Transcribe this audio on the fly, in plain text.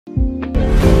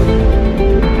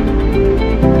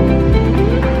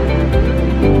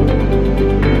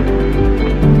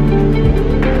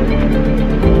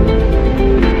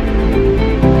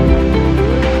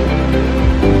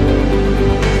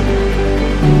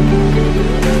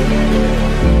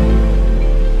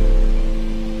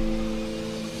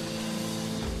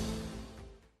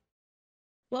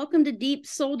to Deep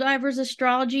Soul Divers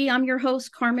Astrology. I'm your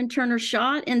host, Carmen Turner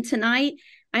Schott, and tonight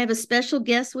I have a special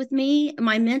guest with me,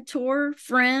 my mentor,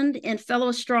 friend, and fellow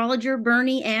astrologer,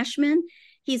 Bernie Ashman.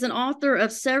 He's an author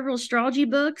of several astrology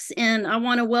books, and I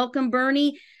want to welcome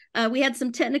Bernie. We had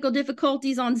some technical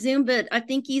difficulties on Zoom, but I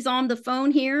think he's on the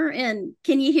phone here. And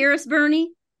can you hear us,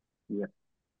 Bernie? Yeah.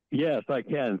 Yes, I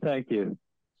can. Thank you.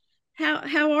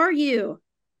 How are you?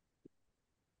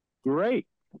 Great.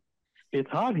 It's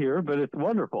hot here, but it's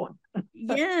wonderful.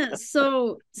 Yeah.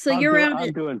 So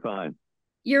I'm doing fine.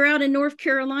 you're out in North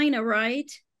Carolina,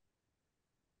 right?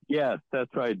 Yes,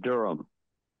 that's right, Durham.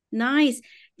 Nice.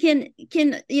 Can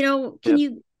Yep.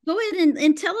 you go ahead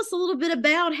and tell us a little bit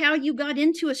about how you got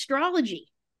into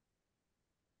astrology?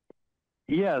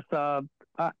 Yes,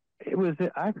 it was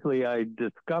actually I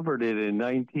discovered it in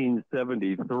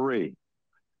 1973.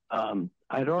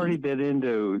 I'd already been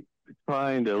into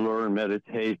trying to learn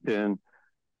meditation,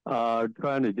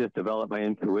 trying to just develop my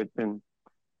intuition,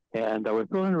 and I was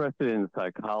real interested in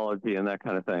psychology and that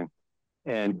kind of thing,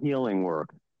 and healing work.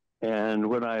 And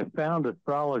when I found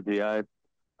astrology, I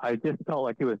just felt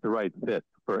like it was the right fit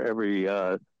for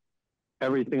everything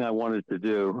I wanted to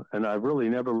do, and I really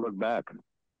never looked back.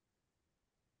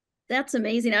 That's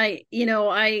amazing. I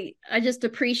just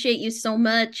appreciate you so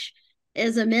much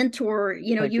as a mentor. Thank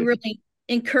You you. really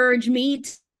encourage me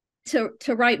to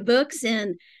write books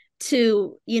and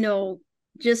to,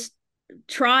 just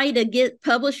try to get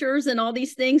publishers and all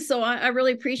these things. So I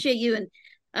really appreciate you.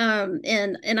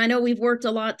 And I know we've worked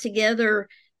a lot together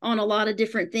on a lot of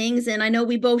different things. And I know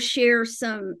we both share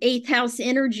some eighth house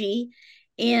energy,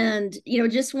 and just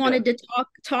Yes, wanted to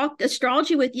talk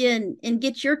astrology with you and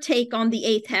get your take on the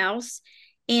eighth house.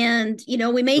 And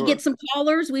we may get sure. some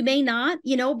callers, we may not,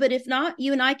 but if not,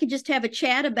 you and I could just have a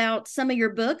chat about some of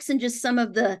your books and just some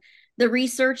of the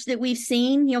research that we've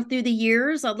seen through the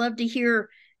years. I'd love to hear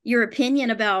your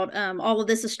opinion about all of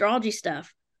this astrology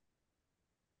stuff.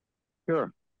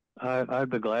 Sure. I'd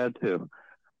be glad to.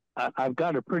 I've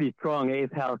got a pretty strong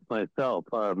eighth house myself.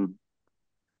 I've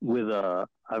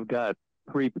got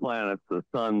three planets: the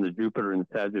Sun, the Jupiter, and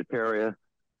Sagittarius,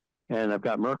 and I've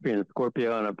got Mercury in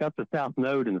Scorpio, and I've got the South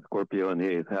Node in Scorpio in the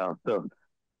eighth house. So,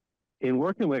 in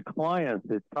working with clients,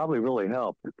 it's probably really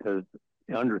helped because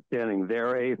understanding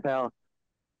their eighth house,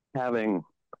 having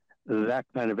that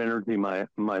kind of energy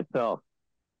myself,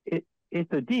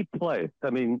 it's a deep place. I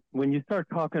mean, when you start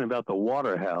talking about the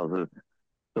water houses,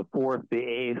 the fourth, the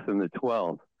eighth, and the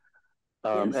 12th,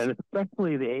 Yes. and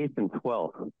especially the eighth and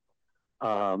 12th.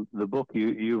 The book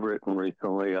you've written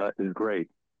recently is great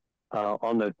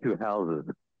on those two houses.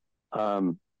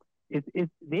 Um, it's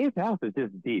the eighth house is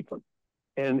just deep,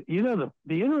 and the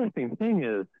interesting thing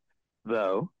is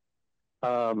though,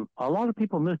 a lot of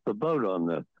people miss the boat on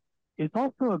this. It's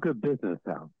also a good business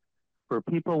house for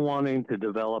people wanting to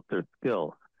develop their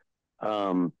skills,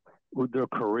 with their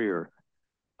careers.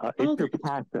 It's Oh, your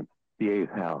passion, the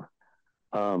eighth house,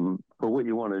 for what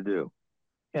you want to do.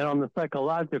 And on the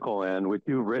psychological end, which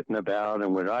you've written about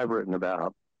and what I've written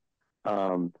about,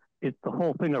 it's the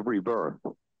whole thing of rebirth,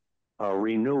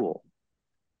 renewal.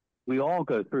 We all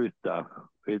go through stuff.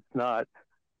 It's not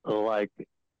like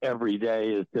every day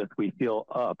is just we feel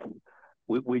up.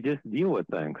 We just deal with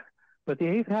things. But the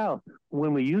eighth house,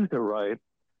 when we use it right,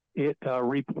 it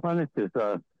replenishes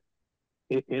us,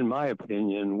 in my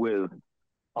opinion, with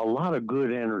a lot of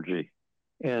good energy.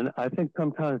 And I think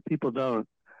sometimes people don't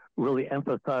really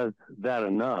emphasize that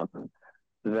enough,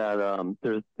 that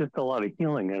there's just a lot of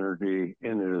healing energy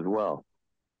in it as well.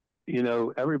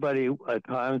 Everybody at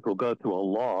times will go through a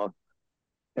loss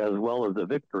as well as a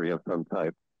victory of some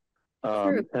type.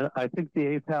 true. And I think the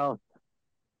eighth house,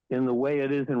 in the way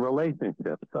it is in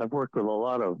relationships, I've worked with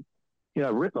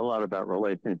I've written a lot about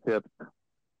relationships,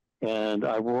 and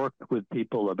I've worked with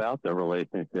people about their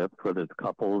relationships, whether it's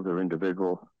couples or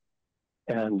individuals.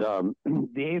 And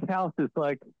the eighth house is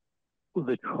like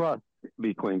the trust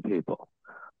between people,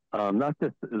 not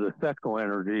just the sexual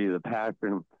energy, the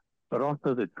passion, but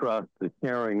also the trust, the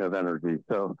sharing of energy.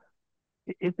 So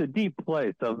it's a deep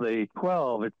place. Of the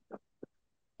 12, it's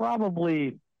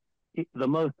probably the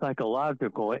most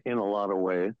psychological in a lot of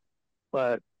ways,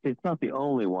 but it's not the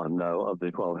only one, though, of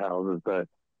the 12 houses, but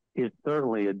it's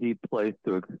certainly a deep place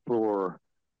to explore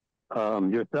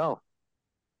yourself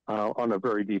on a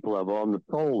very deep level, on the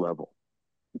soul level.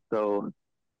 So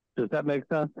does that make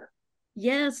sense?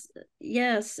 Yes,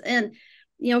 yes. And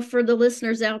for the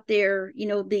listeners out there,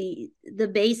 the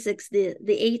basics, the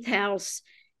eighth house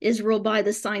is ruled by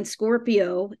the sign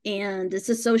Scorpio, and it's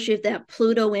associated with that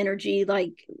Pluto energy,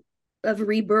 like of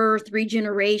rebirth,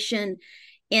 regeneration.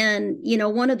 And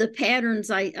one of the patterns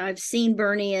I've seen,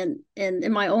 Bernie, and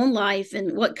in my own life,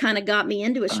 and what kind of got me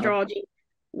into Uh-huh. astrology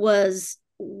was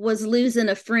losing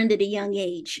a friend at a young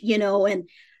age,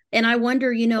 and I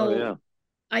wonder, Oh yeah.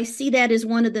 I see that as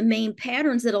one of the main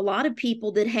patterns that a lot of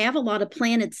people that have a lot of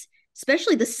planets,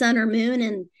 especially the sun or moon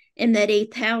and in that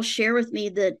eighth house, share with me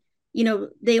that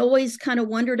they always kind of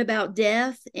wondered about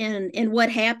death and what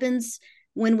happens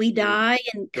when we Sure. die,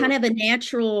 and kind Sure. of a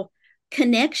natural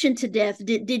connection to death.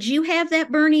 Did you have that,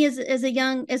 Bernie, as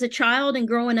a child and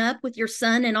growing up with your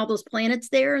sun and all those planets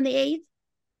there in the eighth?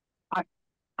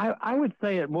 I, I would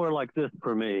say it more like this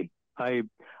for me. I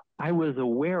I was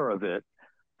aware of it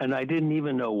and I didn't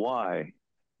even know why.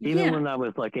 Even Yeah. when I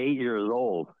was like 8 years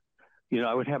old,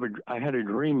 I had a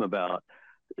dream about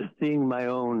seeing my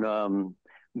own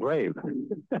grave.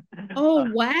 Oh, uh,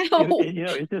 wow.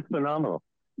 it's just phenomenal.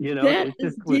 That It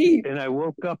just is was, deep. and I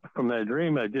woke up from that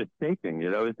dream, I just shaking.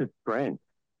 It's just strange.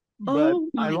 But Oh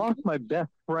I my lost God. my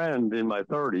best friend in my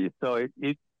 30s, so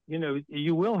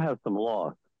you will have some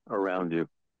loss around you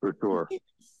for sure. Yes.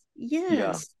 Yeah,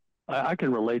 Yes. I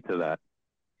can relate to that,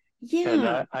 and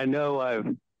Yeah. I know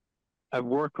I've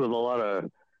worked with a lot of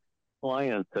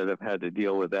clients that have had to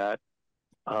deal with that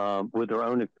with their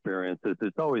own experiences.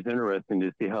 It's always interesting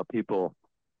to see how people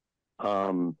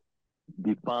um,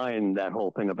 define that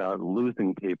whole thing about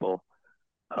losing people.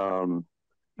 Um,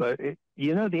 but the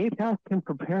eighth house can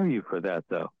prepare you for that,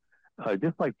 though,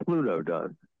 just like Pluto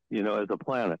does. As a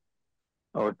planet,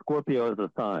 or Scorpio as a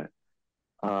sign.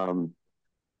 Um,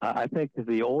 I think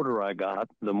the older I got,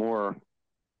 the more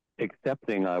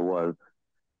accepting I was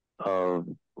of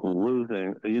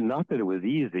losing. Not that it was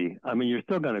easy. I mean, you're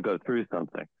still going to go through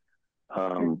something,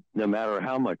 no matter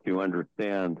how much you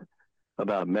understand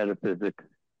about metaphysics,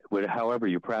 however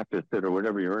you practice it or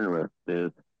whatever your interest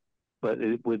is. But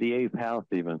with the eighth house,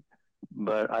 even.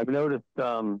 But I've noticed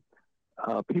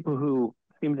people who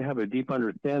seem to have a deep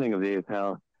understanding of the eighth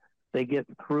house, they get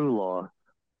through loss.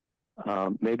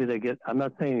 Maybe they get, I'm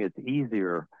not saying it's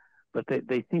easier, but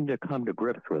they seem to come to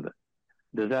grips with it.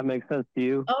 Does that make sense to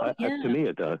you? Oh To yeah. me,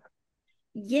 it does.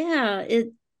 Yeah,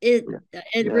 it Yeah.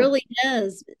 it Yeah. really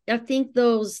does. I think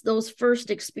those first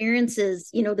experiences,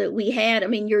 that we had, I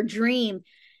mean, your dream.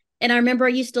 And I remember I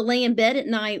used to lay in bed at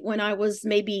night when I was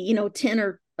maybe, 10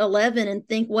 or 11 and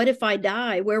think, what if I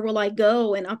die? Where will I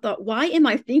go? And I thought, why am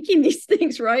I thinking these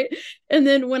things, right? And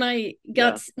then Yeah. when I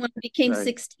became Right.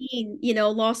 16,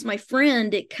 lost my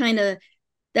friend,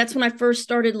 that's when I first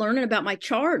started learning about my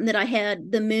chart, and that I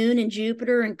had the moon and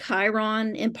Jupiter and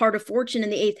Chiron and part of fortune in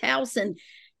the eighth house.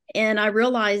 And I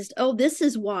realized, oh, this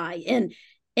is why.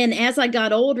 And as I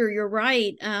got older, you're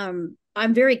right. I'm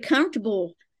very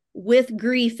comfortable with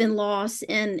grief and loss,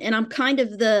 and I'm kind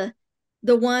of the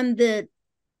one that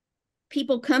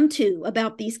people come to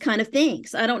about these kind of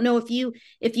things. I don't know if you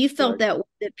felt Right.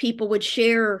 that people would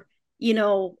share,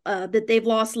 that they've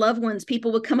lost loved ones.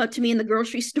 People would come up to me in the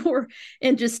grocery store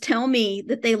and just tell me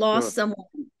that they lost Sure. someone.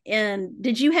 And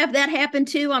did you have that happen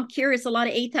too? I'm curious. A lot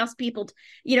of eighth house people,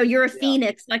 you're a Yeah.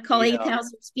 phoenix. I call eighth Yeah.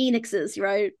 house phoenixes,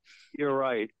 right? You're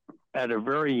right. At a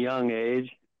very young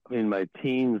age, in my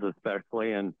teens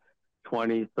especially, and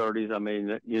 20s, 30s, I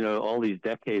mean, all these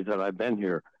decades that I've been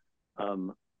here,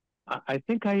 um, I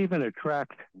think I even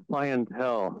attract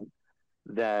clientele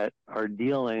that are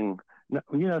dealing,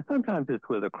 sometimes it's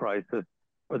with a crisis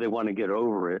or they want to get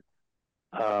over it.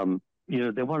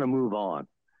 They want to move on.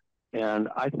 And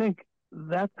I think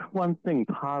that's one thing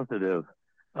positive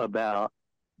about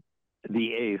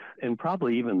the eighth and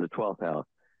probably even the 12th house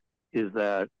is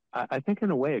that I think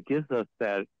in a way it gives us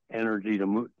that energy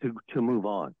to move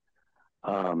on,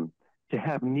 um, to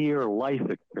have near life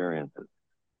experiences.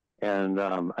 And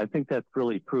I think that's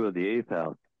really true of the eighth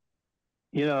house.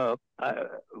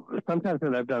 Sometimes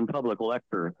when I've done public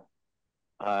lectures,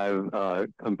 I've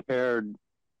compared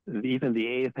even the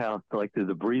eighth house to like to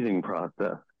the breathing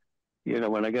process.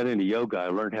 When I got into yoga, I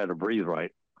learned how to breathe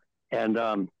right. And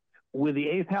with the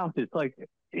eighth house, it's like,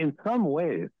 in some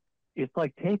ways, it's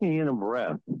like taking in a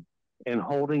breath and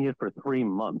holding it for 3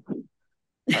 months.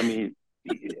 I mean,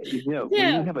 when you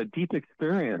Yeah. have a deep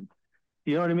experience,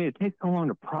 you know what I mean? It takes so long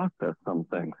to process some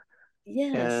things.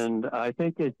 Yes. And I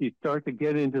think as you start to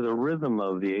get into the rhythm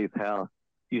of the eighth house,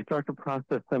 you start to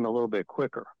process them a little bit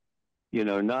quicker.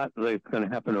 Not that it's going to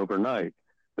happen overnight,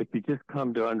 but you just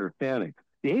come to understanding.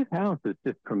 The eighth house is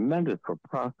just tremendous for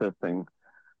processing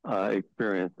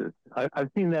experiences. I've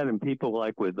seen that in people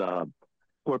like with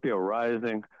Scorpio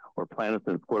rising or planets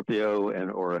in Scorpio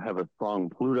or have a strong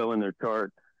Pluto in their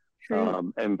chart.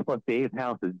 True. And plus the eighth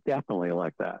house is definitely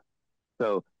like that.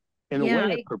 So in a Yeah.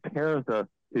 way, it prepares us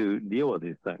to deal with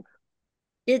these things.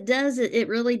 It does. It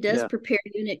really does Yeah, prepare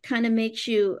you, and it kind of makes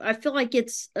you. I feel like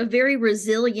it's a very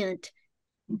resilient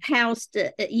house.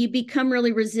 You become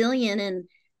really resilient, and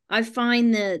I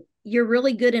find that you're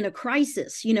really good in a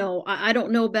crisis. I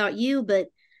don't know about you, but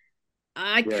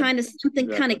I yeah, kind of something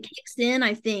kind exactly. of kicks in,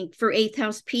 I think, for eighth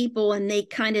house people, and they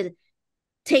kind of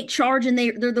take charge, and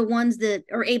they're the ones that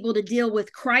are able to deal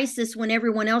with crisis when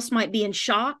everyone else might be in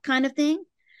shock, kind of thing.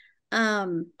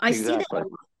 I see that. Exactly.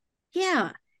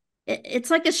 Yeah, it's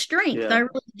like a strength. Yeah, I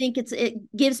really think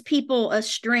it gives people a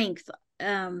strength.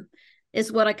 Um,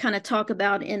 is what I kind of talk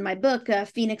about in my book,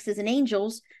 Phoenixes and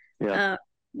Angels, yeah. uh,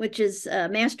 which is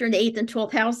master in the eighth and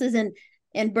 12th houses.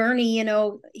 And Bernie,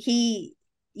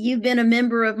 you've been a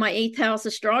member of my eighth house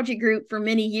astrology group for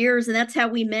many years, and that's how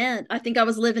we met. I think I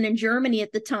was living in Germany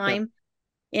at the Yeah, time,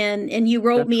 and you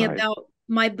wrote that's me right. about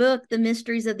my book, The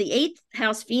Mysteries of the Eighth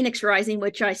House Phoenix Rising,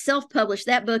 which I self-published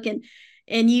that book, and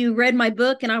you read my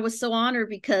book, and I was so honored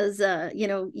because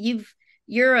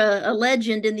you're a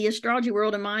legend in the astrology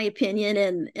world, in my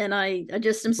opinion, and I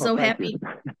just am Well, so thank you. happy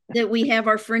that we have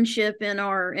our friendship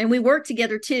and we work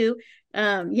together too.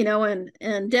 And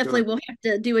definitely Sure. we'll have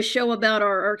to do a show about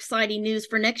our exciting news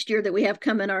for next year that we have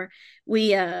coming.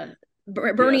 We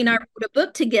Bernie Yes, and I wrote a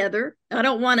book together. I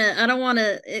don't want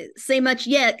to say much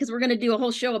yet because we're going to do a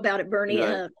whole show about it, Bernie.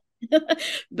 right.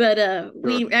 But Sure.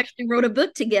 we actually wrote a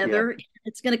book Yeah, together.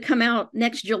 It's going to come out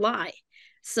next July,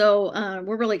 so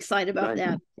we're really excited about nice.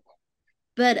 that.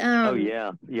 But Oh,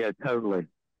 yeah, yeah, totally.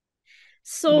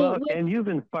 so Well, and you've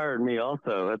inspired me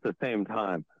also at the same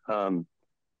time.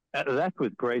 That's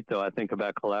what's great, though, I think,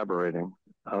 about collaborating.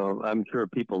 I'm sure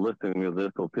people listening to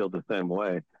this will feel the same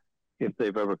way. If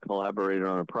they've ever collaborated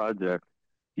on a project,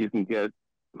 you can get,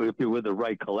 if you're with the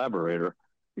right collaborator,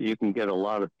 you can get a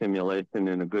lot of stimulation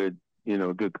in a good,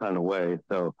 good kind of way.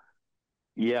 So,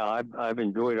 yeah, I've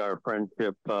enjoyed our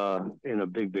friendship in a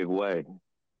big, big way.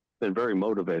 It's been very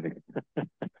motivating.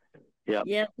 Yep,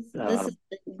 yeah, this uh, has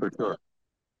been, for sure.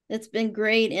 it's been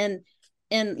great. And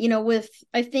with,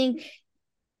 I think,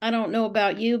 I don't know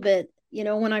about you, but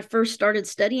when I first started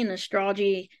studying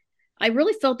astrology, I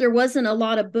really felt there wasn't a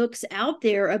lot of books out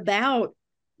there about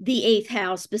the eighth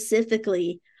house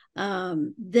specifically,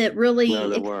 that No, really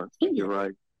there weren't. explained You're it.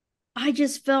 right. I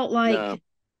just felt No, like,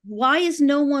 why is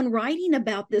no one writing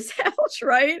about this house,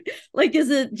 right? Like, is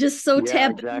it just so yeah,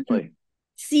 taboo and exactly.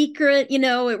 secret?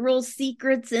 It rules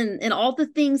secrets and all the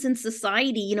things in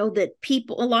society, that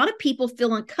a lot of people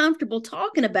feel uncomfortable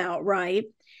talking about, right?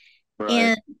 Right,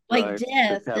 And like right. The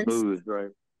death and taboos, right?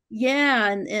 yeah,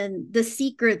 and the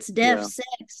secrets, death, Yeah,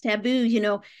 sex, taboos,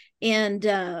 and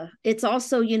it's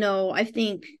also, I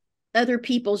think other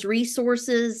people's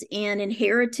resources and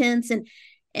inheritance and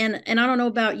I don't know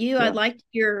about you, I'd yeah, like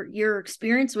your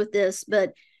experience with this,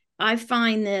 but I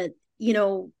find that,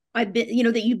 I've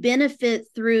been, that you benefit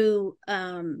through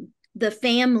the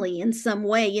family in some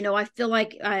way. I feel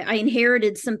like I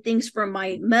inherited some things from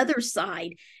my mother's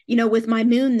side, with my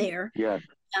moon there, yeah,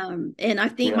 and I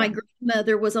think yeah. my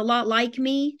grandmother was a lot like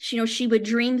me. She would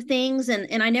dream things,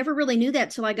 and I never really knew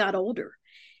that till I got older.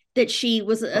 That she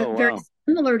was Oh, very wow.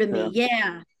 similar to me, Yeah,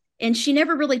 yeah. And she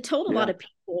never really told a lot yeah. of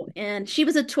people. And she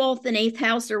was a 12th and 8th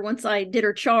houser. Once I did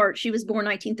her chart, she was born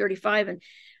 1935, and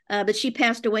but she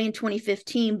passed away in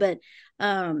 2015. But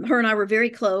her and I were very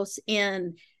close,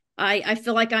 and I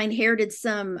feel like I inherited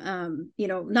some,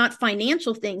 not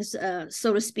financial things,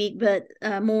 so to speak, but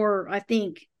more, I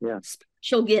think, Yeah.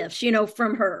 spiritual gifts,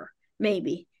 from her,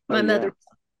 maybe Oh, my yeah. mother.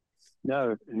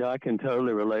 No, no, I can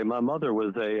totally relate. My mother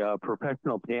was a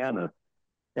professional pianist,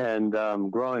 and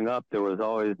growing up, there was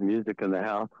always music in the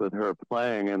house with her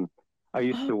playing. And I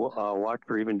used Oh, to watch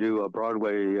her even do a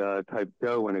Broadway type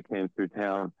show when it came through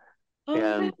town. oh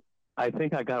wow. And I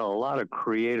think I got a lot of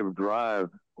creative drive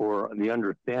or the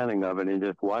understanding of it in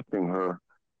just watching her.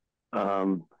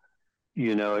 Um,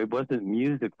 it wasn't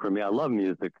music for me. I love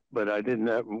music, but I didn't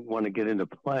want to get into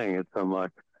playing it so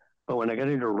much. But when I got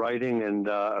into writing and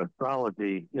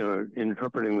astrology,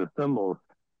 interpreting the symbols,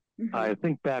 Mm-hmm. I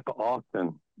think back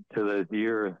often to those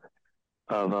years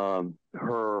of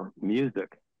her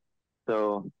music.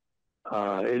 So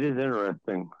it is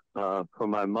interesting. From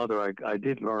my mother, I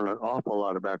did learn an awful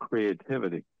lot about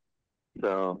creativity.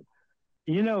 So,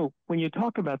 when you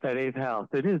talk about that eighth house,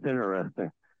 it is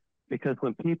interesting because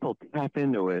when people tap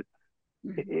into it,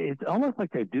 Mm-hmm. it's almost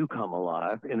like they do come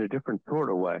alive in a different sort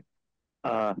of way.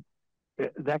 Uh,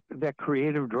 that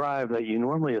creative drive that you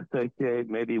normally associate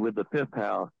maybe with the fifth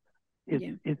house,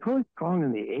 Yeah. it's really strong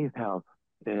in the eighth house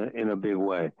in a big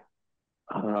way.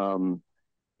 Um,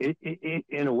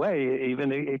 in a way,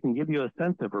 even it can give you a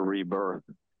sense of a rebirth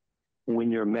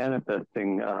when you're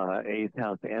manifesting eighth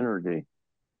house energy.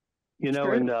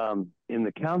 True. In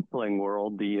the counseling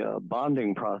world, the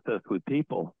bonding process with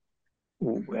people,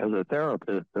 Mm-hmm. as a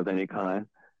therapist of any kind,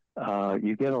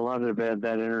 you get a lot of that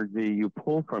energy you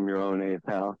pull from your own eighth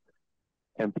house,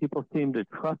 and people seem to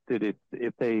trust it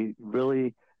if they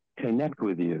really connect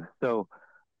with you. So,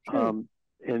 True. um,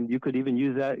 and you could even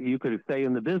use that. You could say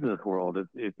in the business world,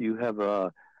 if you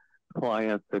have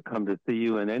clients that come to see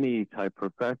you in any type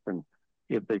of profession,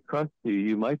 if they trust you,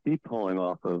 you might be pulling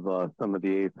off of some of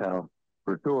the eighth house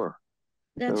for sure.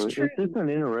 That's So true. it's just an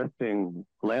interesting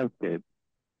landscape.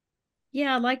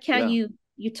 Yeah, I like how Yeah,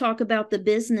 you talk about the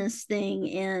business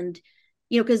thing, and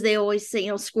because they always say,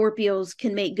 Scorpios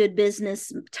can make good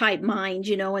business type minds,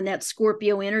 and that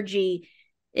Scorpio energy.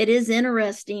 It is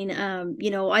interesting.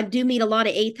 I do meet a lot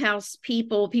of eighth house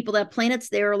people that have planets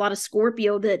there, a lot of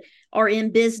Scorpio that are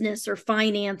in business or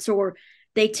finance, or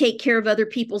they take care of other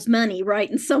people's money,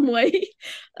 right, in some way.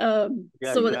 yeah,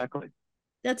 So exactly.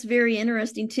 that's very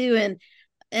interesting too.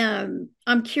 And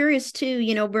I'm curious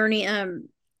too, Bernie,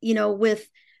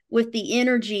 with the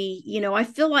energy, I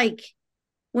feel like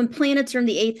when planets are in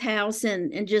the eighth house,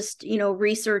 and just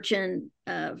research and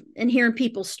hearing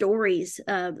people's stories,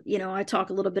 I talk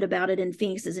a little bit about it in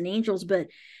Phoenixes and Angels, but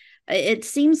it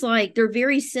seems like they're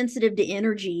very sensitive to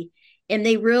energy, and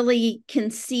they really can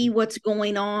see what's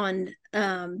going on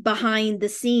behind the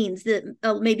scenes that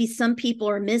maybe some people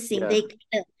are missing. Yeah, They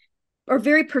are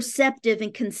very perceptive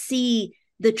and can see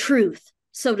the truth,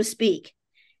 so to speak.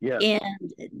 yeah,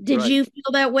 And did right. you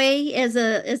feel that way as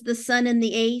the sun in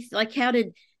the eighth? Like how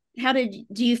did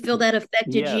do you feel that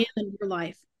affected Yes, you in your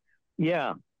life?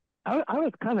 yeah. I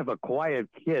was kind of a quiet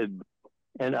kid,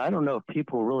 and I don't know if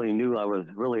people really knew I was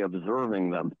really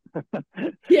observing them,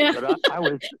 Yeah, but I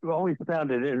was always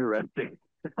found it interesting.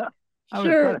 I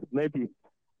was kind sure. of maybe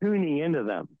tuning into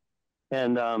them,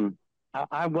 and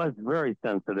I was very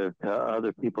sensitive to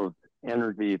other people's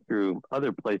energy through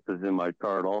other places in my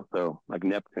chart, also like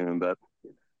Neptune, but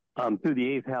through the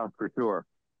eighth house for sure.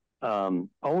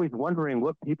 Always wondering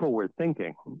what people were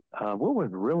thinking, what was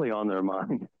really on their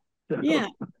mind. So Yeah,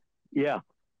 yeah,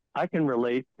 I can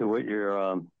relate to what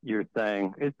you're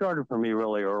saying. It started for me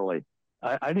really early.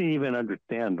 I didn't even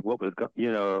understand what was,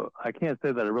 I can't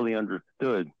say that I really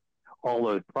understood all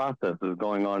those processes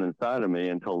going on inside of me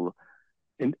until,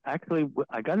 and actually,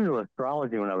 I got into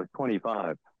astrology when I was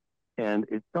 25, and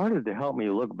it started to help me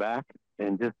look back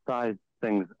and just size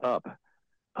things up,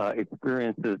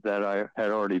 experiences that I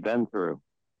had already been through.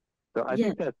 So I yeah,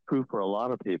 think that's true for a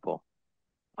lot of people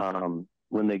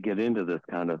when they get into this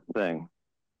kind of thing.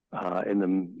 In the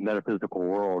metaphysical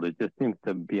world, it just seems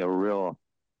to be a real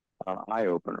eye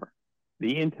opener.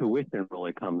 The intuition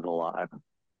really comes alive.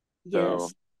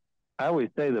 So yes, I always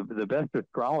say the best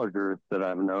astrologers that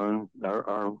I've known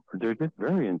are they're just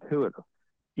very intuitive.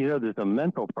 There's a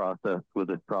mental process with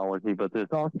astrology, but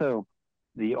there's also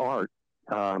the art.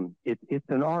 It's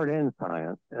an art and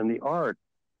science, and the art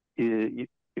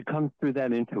it comes through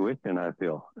that intuition. I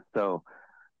feel so.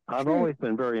 I've true. always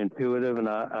been very intuitive, and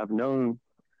I've known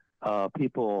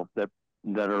people that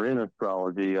are in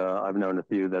astrology. I've known a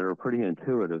few that are pretty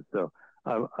intuitive, so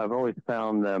I've always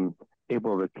found them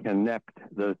able to connect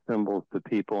those symbols to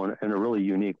people in a really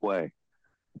unique way.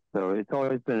 So it's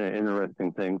always been an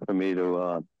interesting thing for me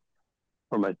to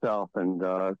for myself and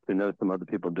to know some other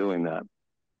people doing that.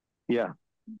 Yeah,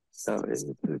 so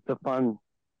it's a fun.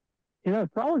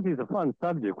 Astrology is a fun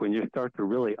subject when you start to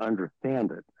really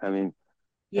understand it. I mean,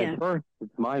 at Yeah, first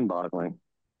it's mind-boggling.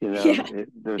 yeah,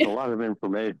 There's a yeah, lot of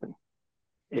information.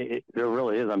 There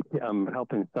really is. I'm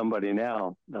helping somebody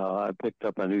now. I picked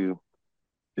up a new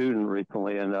student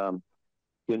recently, and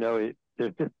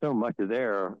there's just so much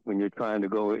there when you're trying to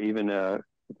go even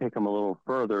take them a little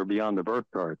further beyond the birth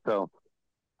chart. So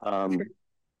um, true.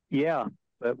 yeah,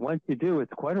 but once you do,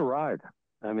 it's quite a ride.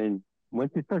 I mean,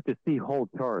 once you start to see whole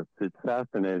charts, it's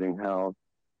fascinating how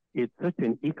it's such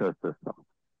an ecosystem.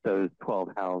 Those 12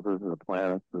 houses and the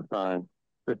planets, the signs.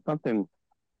 There's something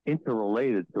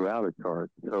interrelated throughout a chart.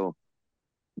 So,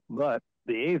 but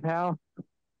the eighth house,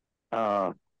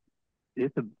 uh,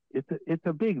 it's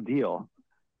a big deal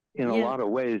in a Yeah, lot of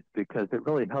ways because it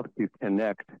really helps you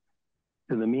connect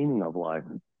to the meaning of life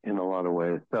in a lot of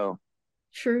ways. So,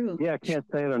 true. yeah, I can't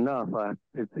say it enough.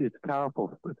 It's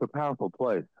powerful. It's a powerful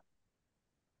place.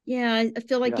 Yeah, I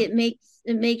feel like Yeah,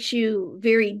 it makes you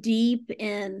very deep,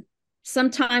 and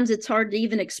sometimes it's hard to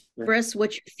even yeah, express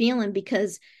what you're feeling,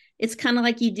 because it's kind of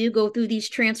like you do go through these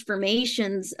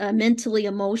transformations, mentally,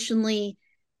 emotionally.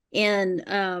 And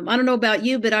I don't know about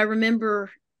you, but I remember,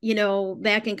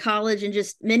 back in college, and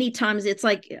just many times it's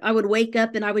like I would wake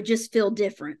up and I would just feel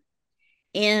different.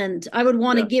 and I would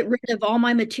want to Yeah. get rid of all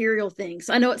my material things.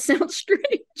 I know it sounds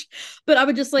strange, but I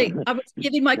would just like, I was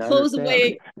giving my I clothes understand.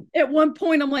 away. At one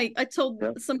point, I'm like, I told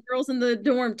Yep. some girls in the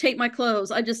dorm, take my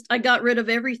clothes. I got rid of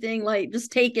everything, like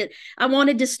just take it. I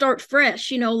wanted to start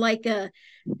fresh, like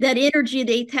that energy of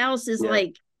the eighth house is Yes.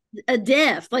 like a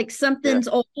death, like Yes. something's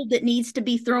old that needs to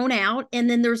be thrown out. And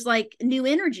then there's like new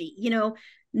energy,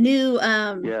 new,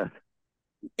 Yes.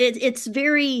 it's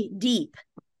very deep,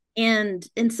 and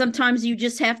sometimes you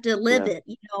just have to live Yes.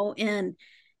 it,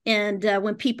 and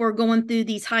when people are going through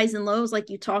these highs and lows like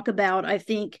you talk about, I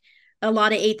think a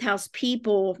lot of eighth house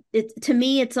people, to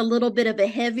me it's a little bit of a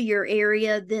heavier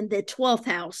area than the 12th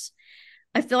house.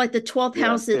 I feel like the 12th Yes.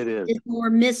 house It is. is more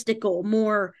mystical,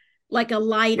 more like a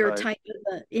lighter Right. type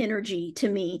of energy to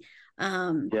me.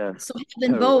 Yes. So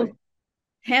having both, Totally.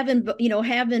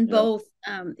 having Yep. both,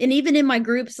 and even in my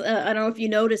groups, I don't know if you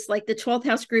noticed, like the 12th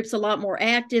house groups a lot more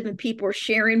active and people are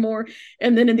sharing more,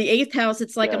 and then in the 8th house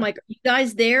it's like, I'm Yes. like, are you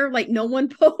guys there? Like no one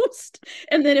posts.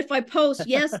 And then if I post,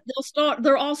 yes,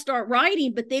 they'll all start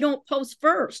writing, but they don't post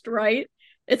first, right?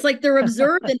 It's like they're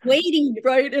observing, waiting,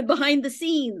 right, and behind the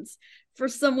scenes for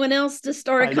someone else to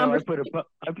start a I know. conversation.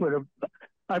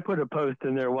 I put a post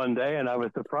in there one day, and I was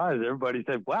surprised. Everybody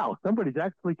said, "Wow, somebody's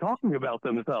actually talking about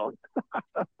themselves."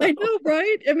 I know,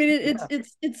 right? I mean, Yeah.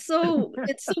 it's so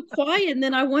quiet, and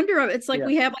then I wonder. It's like Yeah.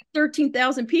 we have like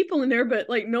 13,000 people in there, but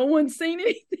like no one's saying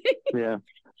anything. Yeah.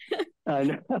 I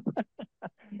know.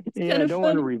 It's kind Yeah. I of don't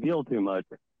want to funny. reveal too much.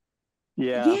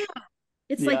 Yeah. Yeah,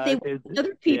 it's like Yeah. they want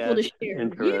other people to It's share. Yeah,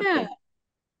 interesting.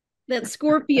 that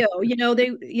Scorpio, you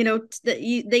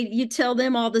tell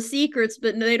them all the secrets,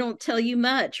 but they don't tell you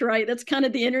much, right? That's kind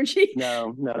of the energy.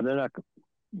 No, no, they're not.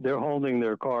 They're holding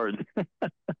their cards.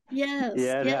 Yes,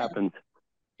 Yeah, it yeah, happens.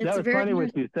 That it's was very funny what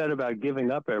much. you said about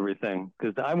giving up everything,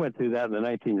 because I went through that in the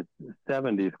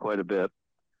 1970s quite a bit.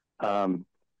 Um,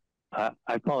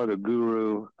 I followed a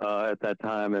guru at that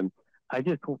time, and I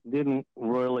just didn't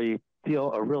really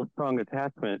feel a real strong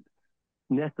attachment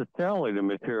necessarily to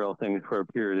material things for a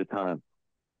period of time.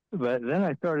 But then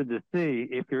I started to see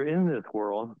if you're in this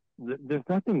world, there's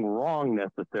nothing wrong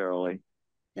necessarily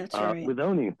That's right. with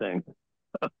owning things.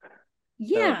 So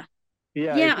Yeah,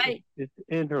 yeah, yeah. it's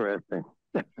interesting.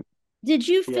 Did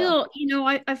you Yeah, feel,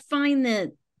 I find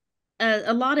that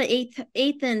a lot of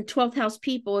eighth and 12th house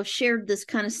people have shared this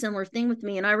kind of similar thing with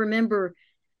me, and I remember,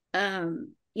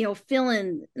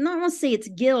 feeling, not want to say it's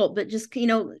guilt, but just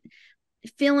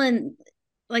feeling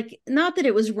like, not that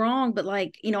it was wrong, but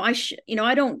like,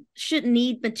 I don't shouldn't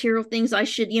need material things. I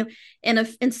should,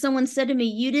 and someone said to me,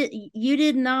 you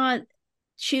did not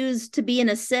choose to be an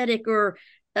ascetic, or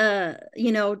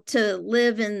to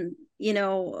live in,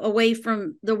 away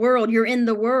from the world. You're in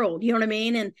the world, you know what I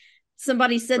mean? And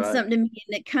somebody said right. something to me,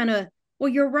 and it kind of, well,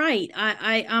 you're right.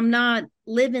 I'm not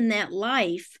living that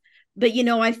life. But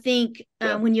I think,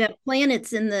 Yeah, when you have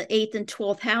planets in the 8th and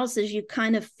 12th houses, you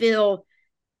kind of feel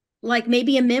like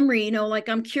maybe a memory, like,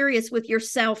 I'm curious with your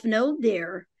south node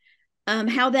there, right.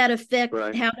 how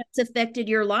that's affected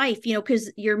your life,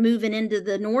 because you're moving into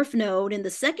the north node in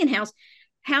the second house.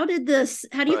 How do you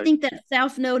Right. think that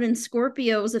south node in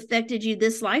Scorpio has affected you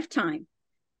this lifetime?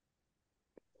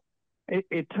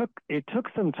 It took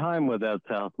some time with that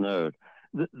south node.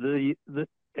 The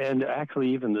and actually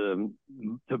even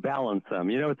to balance them.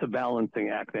 It's a balancing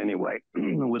act anyway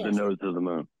with the Yes. nodes of the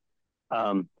moon.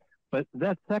 Um, but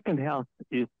that second house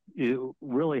it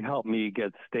really helped me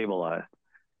get stabilized,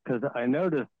 because I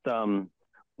noticed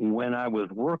when I was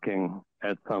working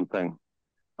at something,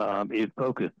 it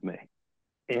focused me,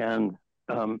 and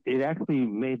it actually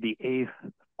made the eighth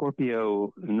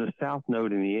Scorpio, the south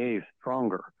node in the eighth,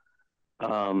 stronger.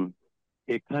 um,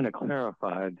 it kind of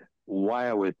clarified why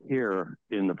I was here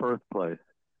in the first place.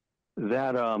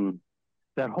 That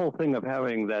that whole thing of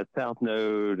having that south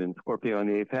node and Scorpio in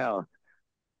the eighth house,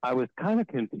 I was kind of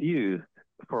confused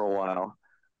for a while.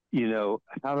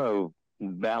 How to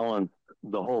balance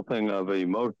the whole thing of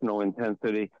emotional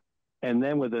intensity, and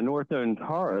then with the North Node in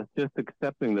Taurus, just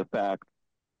accepting the fact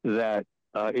that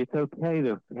it's okay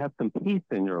to have some peace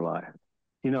in your life.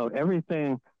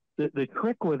 Everything. The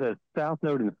trick with a South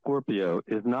Node in Scorpio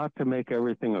is not to make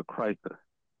everything a crisis.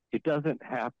 It doesn't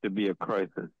have to be a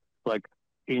crisis, like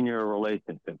in your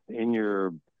relationships, in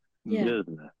your Yeah.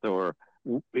 business, or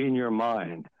in your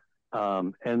mind.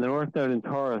 And the North Node in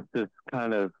Taurus just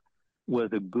kind of was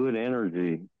a good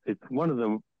energy. It's one of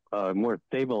the more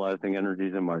stabilizing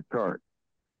energies in my chart.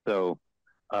 So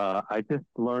I just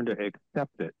learned to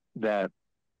accept it, that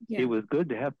it Yeah. was good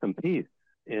to have some peace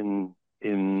in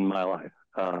my life,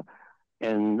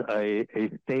 and a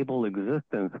stable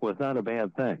existence was not a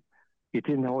bad thing. It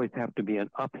didn't always have to be an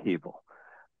upheaval.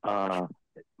 uh,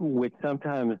 which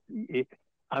sometimes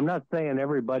I'm not saying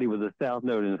everybody with a South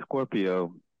Node in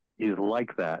Scorpio is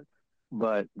like that,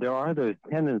 but there are those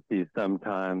tendencies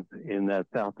sometimes in that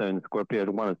South Node in Scorpio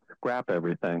to want to scrap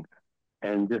everything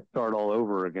and just start all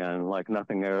over again, like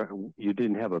nothing you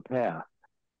didn't have a past.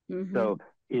 Mm-hmm. So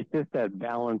it's just that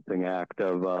balancing act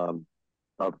of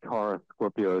Taurus,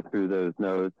 Scorpio through those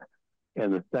nodes,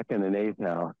 and the second and eighth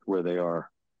house where they are.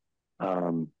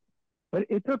 But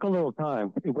it took a little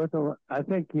time. It wasn't. I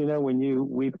think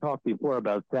we've talked before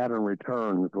about Saturn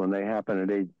returns when they happen at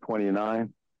age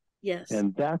 29, Yes.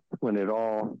 and that's when it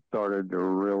all started to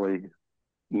really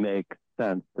make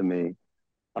sense to me.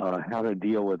 How to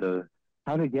deal with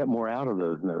how to get more out of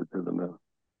those nodes of the moon.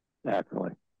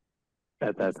 Actually,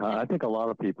 at that time, I think a lot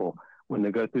of people when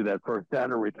they go through that first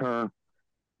Saturn return,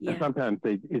 and sometimes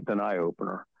it's an eye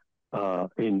opener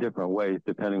in different ways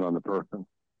depending on the person.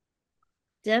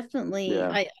 Definitely.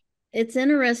 Yeah. It's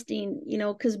interesting,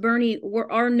 because Bernie,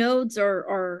 our nodes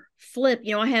are flipped.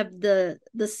 I have the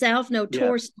South Node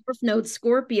Taurus, North Node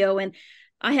Scorpio, and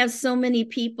I have so many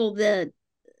people that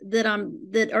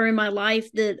are in my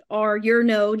life that are your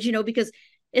nodes, because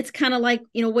it's kind of like,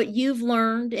 what you've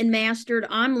learned and mastered,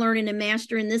 I'm learning and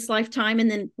mastering this lifetime. And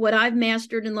then what I've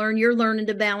mastered and learned, you're learning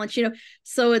to balance,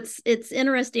 so it's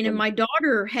interesting. And my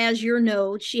daughter has your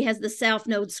node. She has the South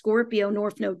Node Scorpio,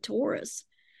 North Node Taurus.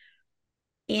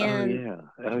 And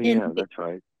that's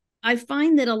right. I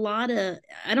find that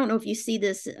I don't know if you see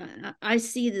this, I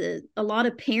see that a lot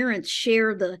of parents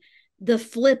share the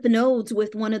flip nodes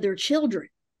with one of their children.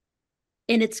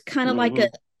 And it's kind of like a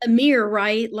mirror,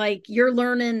 right? Like they're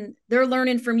learning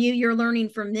from you, you're learning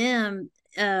from them.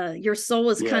 Your soul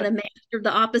is kind of mastered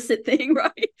the opposite thing,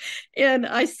 right? And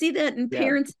I see that in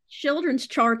parents' children's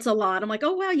charts a lot. I'm like,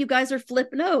 oh wow, you guys are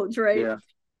flip nodes, right?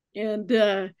 And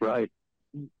right.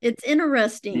 It's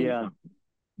interesting. Yeah,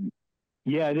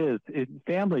 it is.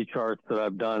 Family charts that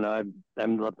I've done,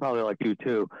 I'm probably like you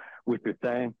too, what you're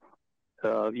saying.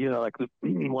 Like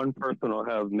one person will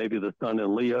have maybe the sun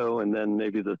in Leo, and then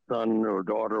maybe the son or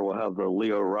daughter will have the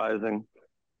Leo rising,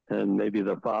 and maybe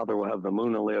the father will have the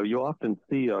moon in Leo. You often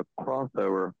see a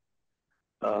crossover.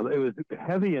 It was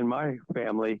heavy in my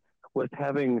family was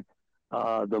having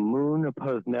the moon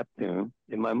opposed Neptune,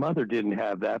 and my mother didn't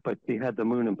have that, but she had the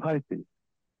moon in Pisces.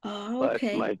 Oh, okay.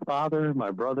 But my father, my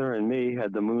brother, and me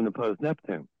had the moon opposed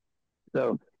Neptune.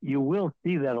 So you will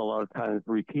see that a lot of times,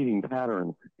 repeating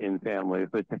patterns in families.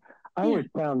 But I always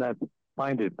find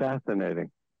it fascinating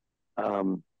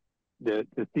to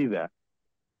see that.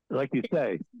 Like you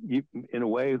say, in a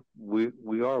way, we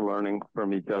are learning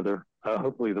from each other.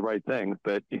 Hopefully, the right things.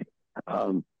 But it's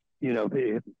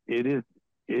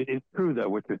true though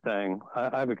what you're saying.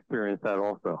 I've experienced that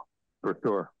also, for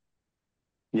sure.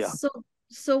 Yeah.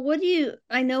 So what do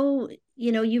I know,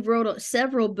 you've wrote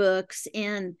several books,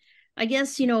 and I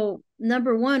guess,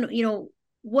 number one,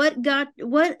 what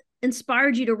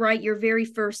inspired you to write your very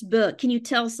first book? Can you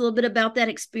tell us a little bit about that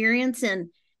experience and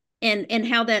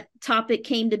how that topic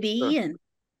came to be?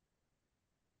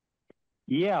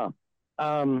 Sure.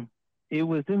 It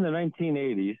was in the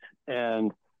 1980s,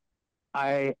 and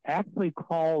I actually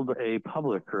called a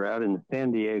publisher out in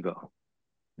San Diego.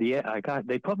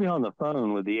 They put me on the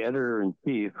phone with the editor in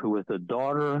chief, who was the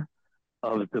daughter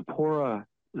of Zipporah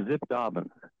Zip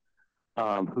Dobbins,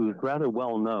 who's rather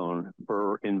well known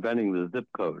for inventing the zip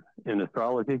code in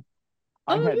astrology.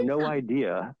 I had no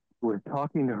idea was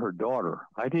talking to her daughter.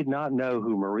 I did not know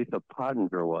who Marisa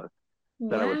Pottinger was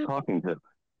that I was talking to.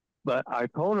 But I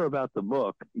told her about the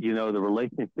book, the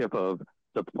relationship of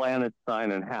the planet,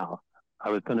 sign, and house. I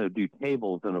was going to do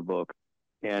tables in a book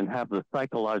and have the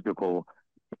psychological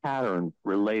patterns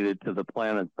related to the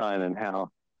planet, sign, and house.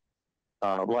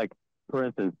 Like, for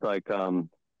instance,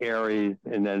 Aries,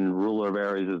 and then ruler of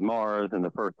Aries is Mars, and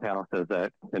the first house has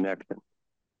that connection.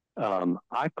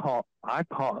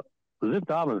 Zip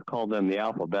Dobbins called them the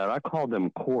alphabet. I called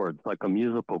them chords, like a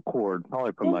musical chord,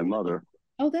 probably from my mother.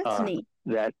 Oh, that's neat.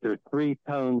 That there's 3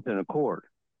 tones in a chord.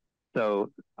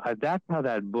 So that's how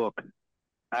that book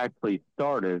actually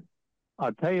started.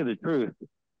 I'll tell you the truth.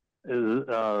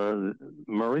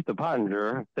 Marisa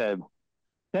Pottinger said,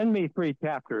 send me 3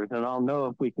 chapters and I'll know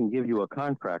if we can give you a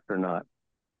contract or not.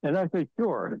 And I said,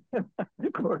 sure. Of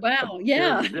course. Wow.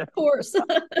 Yeah, of course.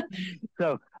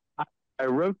 So I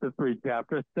wrote the 3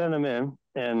 chapters, sent them in,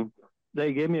 and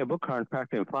they gave me a book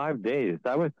contract in 5 days.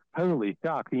 I was totally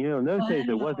shocked. In those days,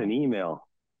 it wasn't email.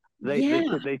 They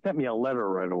sent me a letter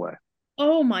right away.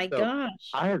 Oh my gosh.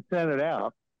 I had sent it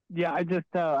out. Yeah, I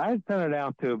had sent it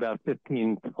out to about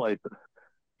 15 places,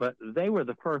 but they were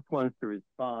the first ones to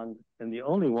respond and the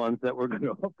only ones that were going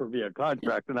to offer me a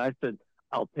contract. And I said,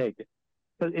 I'll take it.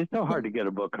 But it's so hard to get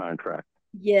a book contract,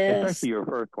 Yes. especially your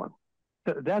first one.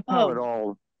 So that's how it Oh,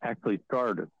 all actually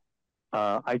started.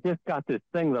 I just got this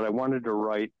thing that I wanted to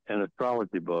write an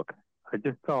astrology book. I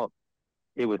just felt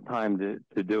it was time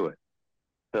to do it.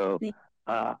 So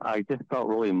I just felt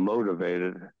really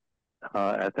motivated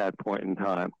at that point in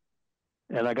time.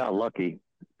 And I got lucky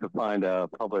to find a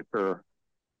publisher.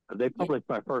 They yeah, published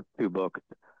my first two books.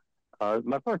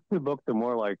 My first two books are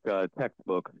more like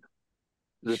textbooks.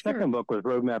 The sure. second book was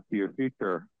Roadmap to Your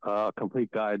Future, a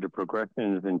complete guide to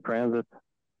progressions in transit.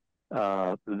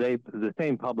 The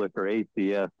same publisher,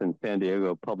 ACS in San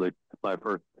Diego, published my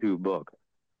first two books.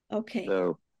 Okay.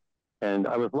 So, and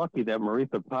I was lucky that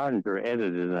Marisa Pottinger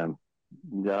edited them,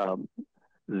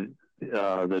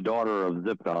 the daughter of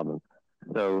Zip Dobbins.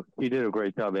 So she did a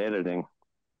great job editing,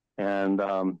 and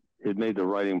it made the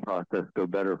writing process go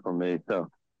better for me. So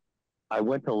I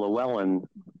went to Llewellyn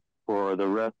for the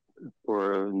rest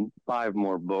for five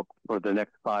more books for the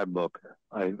next five books.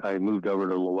 I moved over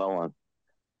to Llewellyn.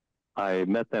 I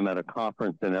met them at a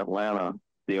conference in Atlanta,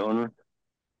 the owners,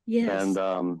 and Yes.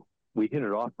 we hit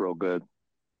it off real good.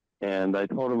 And I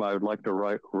told them I would like to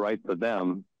write for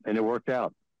them, and it worked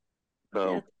out.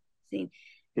 So That's amazing.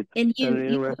 it's And been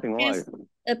an you interesting life. past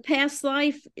a past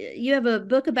life. You have a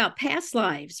book about past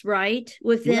lives, right?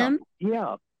 With Yeah, them.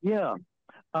 yeah.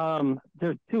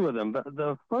 There's two of them, but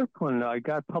the first one I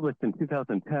got published in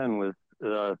 2010 was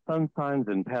Sun Signs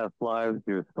and Past Lives: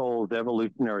 Your Soul's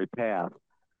Evolutionary Path.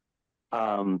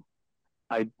 Um,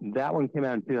 that one came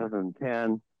out in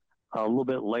 2010. A little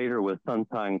bit later with Sun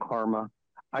Sign Karma.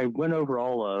 I went over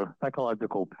all the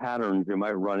psychological patterns you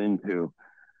might run into.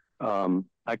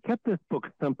 I kept this book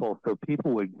simple so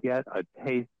people would get a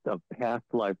taste of past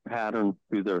life patterns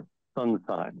through their sun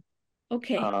sign,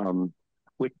 Okay.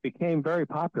 which became very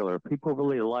popular. People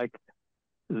really liked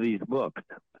these books.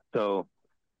 So,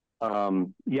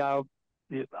 yeah,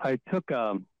 I took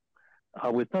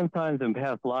with Sun Signs and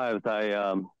Past Lives.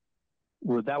 That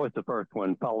was the first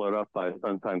one, followed up by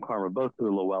Sun Sign Karma, both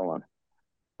through Llewellyn.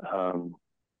 Um,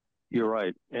 you're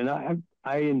right, and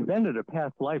I invented a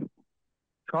past life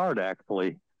chart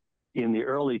actually in the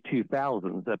early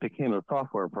 2000s that became a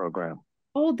software program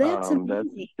Oh, that's that's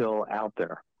amazing. still out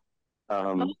there.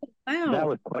 Oh, That wow.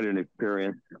 was quite an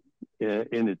experience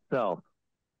in itself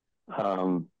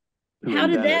to How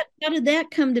did invent it.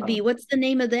 that come to Uh, be? What's the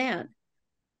name of that?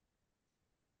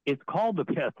 it's called the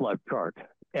past life chart,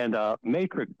 and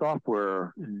Matrix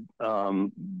Software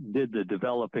did the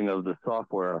developing of the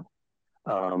software.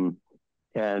 Um,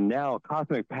 and now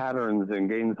Cosmic Patterns in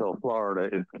Gainesville,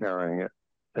 Florida is carrying it.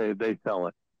 They sell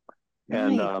it.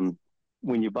 And Nice.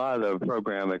 when you buy the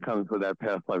program, it comes with that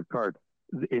past life chart.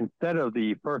 Instead of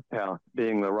the first house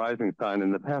being the rising sign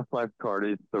in the past life chart,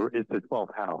 it's the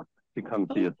 12th house becomes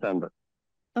the Oh, ascendant.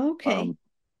 okay. Um,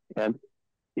 and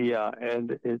yeah,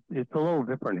 and it's a little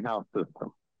different house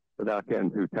system without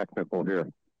getting too technical here.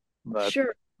 But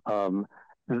Sure. um,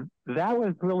 that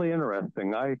was really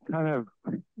interesting. I kind of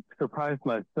surprised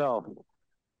myself.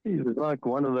 It was like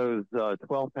one of those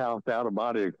 12th house out of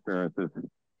body experiences.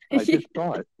 I just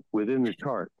saw it within the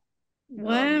chart. Um,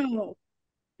 Wow.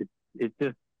 it, it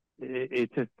just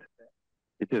it just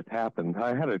it just happened.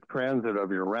 I had a transit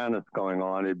of Uranus going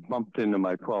on. It bumped into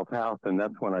my 12th house, and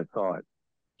that's when I saw it.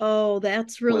 Oh,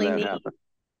 that's When really that neat. happened.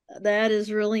 That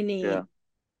is really Yeah, neat.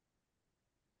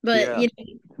 But yeah, you know,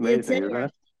 it's it's amazing, isn't it?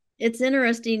 interesting. It's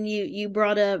interesting you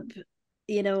brought up,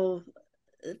 you know,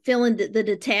 feeling the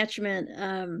detachment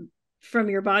from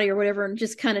your body or whatever, and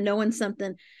just kind of knowing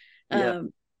something. Yeah,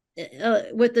 Um,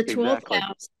 with the 12th exactly.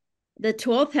 house, the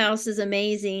 12th house is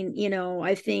amazing.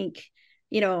 I think,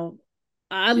 you know,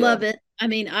 I Yeah. love it. I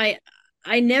mean,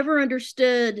 I never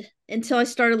understood until I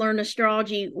started learning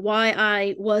astrology why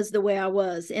I was the way I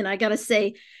was. And I got to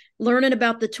say, learning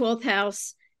about the 12th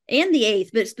house and the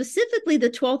eighth, but specifically the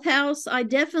 12th house, I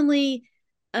definitely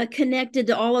connected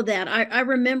to all of that. I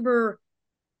remember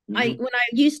Mm-hmm. when I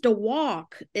used to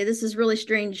walk, this is really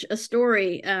strange a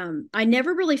story. I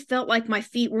never really felt like my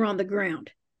feet were on the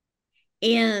ground.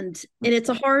 And it's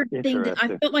a hard thing I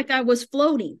Interesting. felt like I was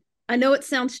floating. I know it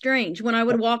sounds strange when I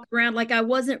would walk around like I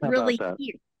wasn't How about really that?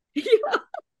 here.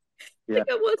 Yeah, Like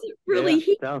I wasn't yeah. really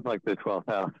here. Sounds like the 12th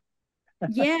house.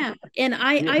 Yeah. And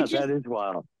I Yeah, just that is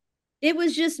wild. it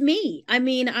was just me. I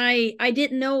mean, I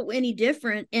didn't know any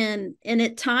different, and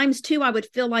at times too I would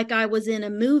feel like I was in a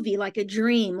movie, like a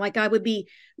dream, like I would be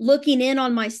looking in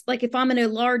on my, like if I'm in a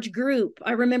large group,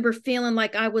 I remember feeling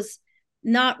like I was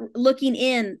not looking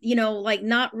in, like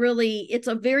not really. It's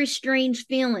a very strange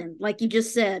feeling, like you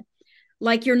just said,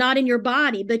 like you're not in your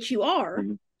body but you are,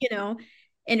 Mm-hmm. you know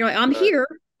and you're like, I'm Right. here.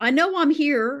 I know I'm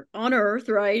here on Earth,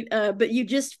 right? But you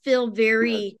just feel Yes.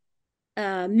 very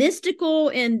mystical,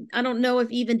 and I don't know if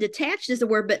even detached is the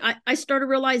word, but I started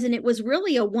realizing it was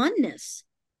really a oneness.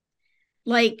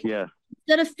 Like Yes.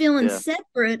 instead of feeling Yeah.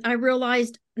 separate, I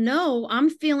realized no, I'm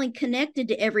feeling connected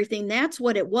to everything. That's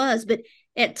what it was. But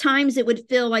at times it would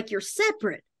feel like you're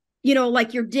separate,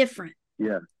 like you're different.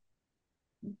 Yes.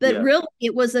 But Yes. really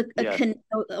it was Yes.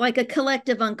 like a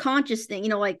collective unconscious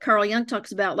thing, like Carl Jung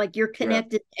talks about, like you're Yes.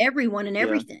 connected to everyone and Yeah.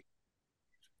 everything.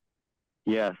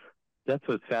 Yes. That's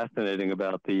what's fascinating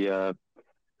about the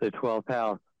 12th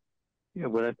house.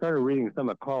 When I started reading some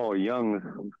of Carl Jung's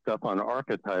stuff on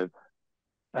archetypes,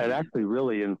 it Yeah. actually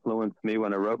really influenced me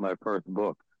when I wrote my first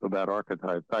book about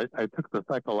archetypes. I took the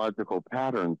psychological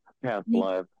patterns, past Neat.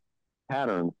 life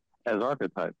patterns, as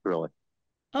archetypes, really.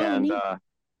 Oh, And neat.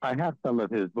 I have some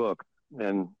of his books,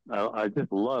 and I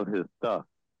just love his stuff.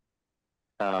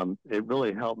 It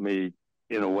really helped me,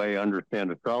 in a way,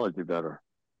 understand astrology better,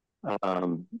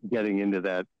 getting into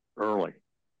that early.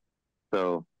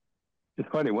 So it's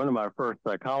funny, one of my first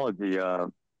psychology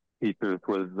teachers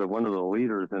was one of the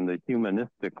leaders in the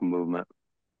humanistic movement,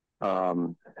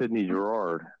 Sidney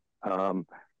Girard. Um,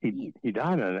 he Neat. he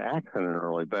died in an accident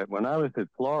early, but when I was at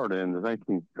Florida in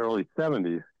the early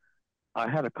 70s, I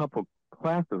had a couple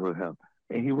classes with him,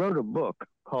 and he wrote a book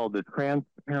called The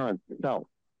Transparent Self,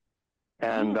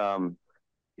 and Oh,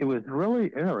 it was really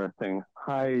interesting.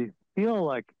 I feel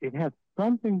like it had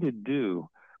something to do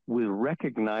with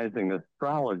recognizing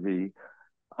astrology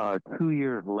 2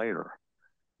 years later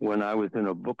when I was in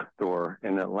a bookstore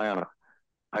in Atlanta.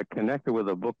 I connected with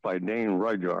a book by Dane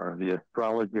Rudhyar, The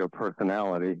Astrology of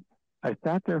Personality. I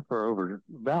sat there for over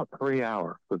about 3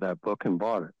 hours with that book and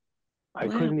bought it. I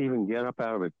wow. couldn't even get up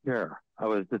out of a chair. I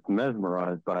was just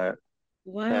mesmerized by it.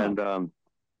 Wow. And,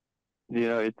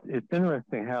 it's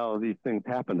interesting how these things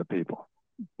happen to people,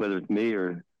 whether it's me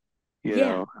or,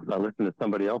 Yeah, if I listen to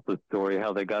somebody else's story,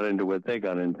 how they got into what they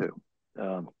got into.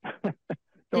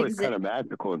 It's always kind of exactly.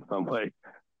 magical in some way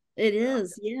It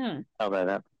is. Yeah. how that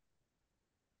happens.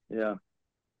 Yeah.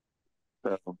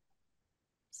 So,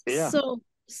 yeah.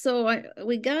 So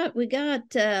we got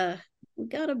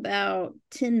about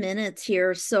 10 minutes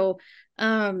here. So I'd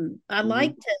Mm-hmm.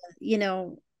 like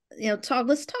to, talk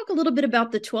let's talk a little bit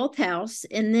about the 12th house,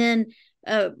 and then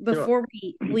Sure. before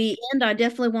we end, I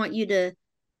definitely want you to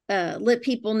let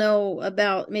people know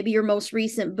about maybe your most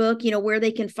recent book, where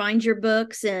they can find your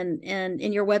books, and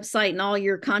your website and all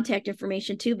your contact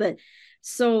information too. But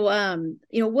so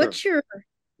Sure.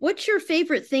 what's your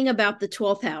favorite thing about the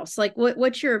 12th house? Like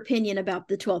what's your opinion about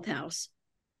the 12th house?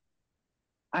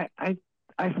 I, I,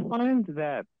 I find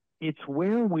that it's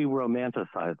where we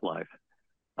romanticize life.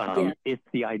 Yeah. It's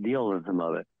the idealism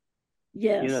of it.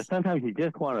 Yes. Sometimes you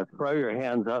just want to throw your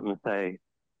hands up and say,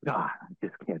 God, I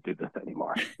just can't do this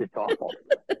anymore. It's awful.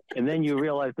 And then you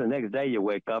realize the next day you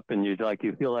wake up and you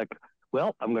feel like,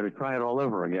 well, I'm going to try it all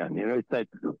over again. It's that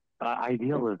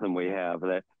idealism we have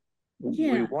that we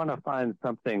Yeah. want to find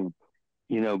something,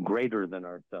 greater than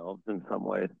ourselves in some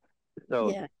ways.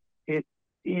 So Yeah. it,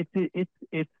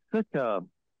 it's such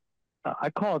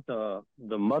I call it the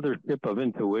mothership of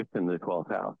intuition, the 12th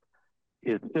house.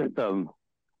 It's just a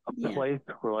Yeah. place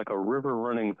where like a river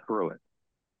running through it.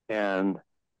 And,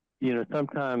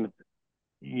 sometimes,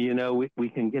 we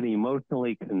can get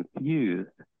emotionally confused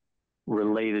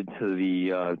related to the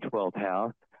 12th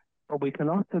house, but we can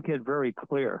also get very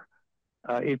clear.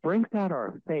 It brings out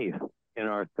our faith in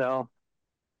ourselves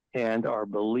and our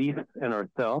belief in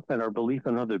ourselves and our belief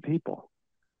in other people.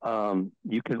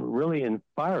 You can really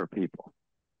inspire people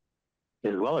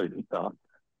as well as yourself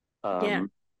Yeah.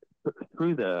 um,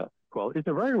 through the 12. It's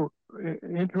a very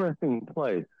interesting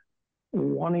place.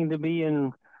 Wanting to be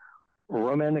in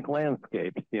romantic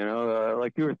landscapes,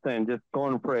 like you were saying, just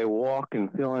going for a walk and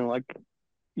feeling like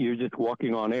you're just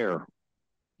walking on air.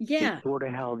 It's Yeah. sort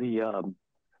of how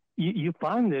you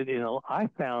find it, I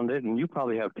found it, and you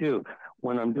probably have too.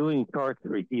 When I'm doing charts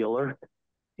for healers,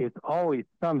 it's always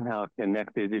somehow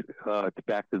connected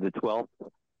back to the 12th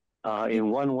Yeah. in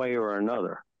one way or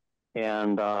another.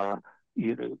 And, for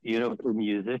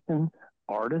musicians,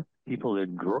 artists, people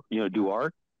that, do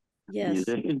art, Yes.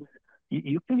 musicians,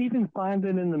 you can even find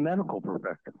it in the medical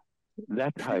profession.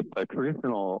 That type of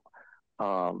traditional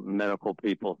medical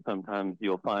people, sometimes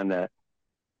you'll find that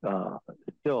uh,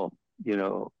 still,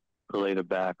 related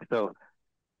back. So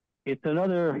it's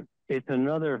another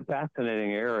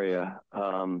fascinating area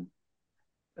to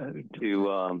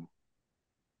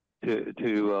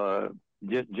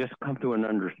just come to an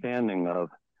understanding of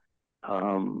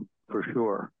for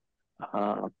sure.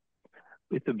 Uh,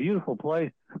 it's a beautiful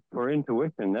place for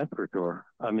intuition, that's for sure.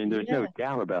 I mean, there's no Yeah.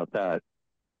 doubt about that.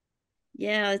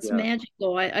 Yeah, it's Yeah.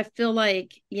 magical. I feel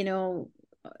like,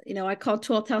 I call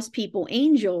 12th house people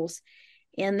angels,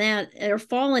 and that are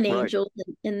fallen Right. angels,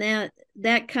 and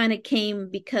that kind of came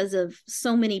because of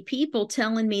so many people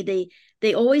telling me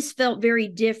they always felt very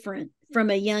different from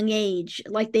a young age,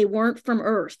 like they weren't from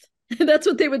Earth. That's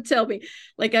what they would tell me.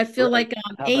 Like, I feel Right. like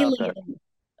I'm How about that? alien.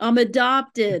 I'm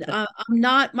adopted. I'm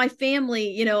not my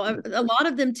family. A lot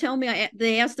of them tell me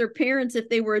they ask their parents if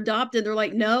they were adopted. They're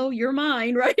like, "No, you're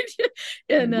mine," right?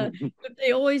 and But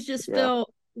they always just Yeah.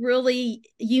 felt really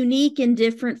unique and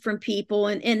different from people,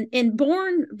 and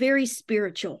born very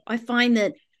spiritual. I find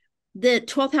that the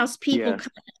 12th house people Yeah.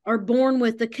 are born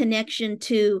with the connection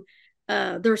to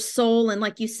their soul, and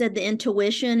like you said, the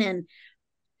intuition,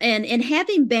 and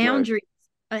having Right. boundaries,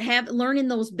 have learning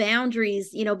those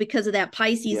boundaries, because of that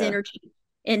Pisces Yeah. energy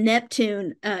and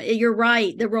Neptune. You're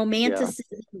right, the Yeah.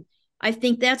 romanticism. I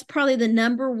think that's probably the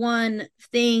number one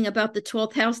thing about the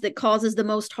 12th house that causes the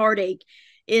most heartache,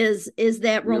 is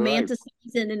that You're right.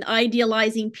 romanticizing and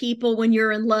idealizing people when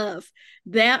you're in love.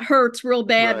 That hurts real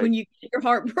bad Right. when you get your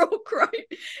heart broke, right?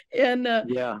 and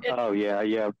Yeah. and Oh, yeah.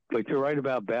 Yeah. But you're right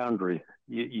about boundaries.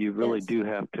 You really yes, do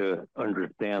have to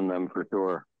understand them for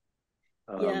sure.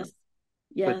 yes,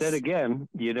 But then yes, again,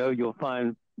 you'll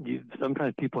find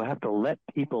sometimes people have to let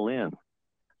people in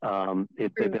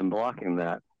if they've true. been blocking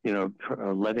that,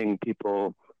 letting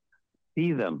people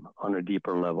see them on a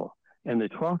deeper level. And the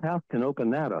 12th house can open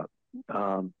that up,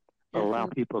 allow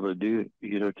Definitely. people to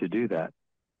do that.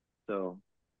 So,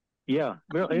 yeah,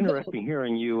 real Both. interesting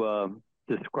hearing you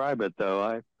describe it, though.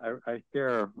 I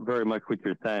share very much what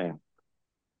you're saying,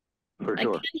 for I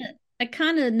sure. kind of I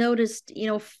kind of noticed,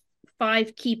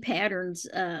 five key patterns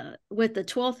with the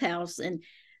 12th house, and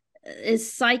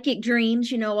is psychic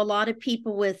dreams. A lot of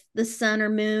people with the sun or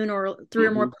moon or three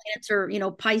or more Hmm. planets,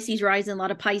 or Pisces rising, a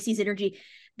lot of Pisces energy,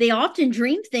 they often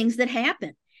dream things that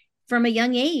happen from a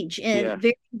young age, and Yeah,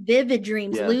 very vivid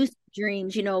dreams, yeah. lucid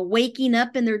dreams, waking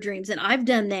up in their dreams. And I've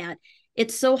done that.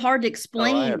 It's so hard to Oh, I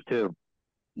explain. have too.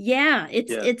 Yeah,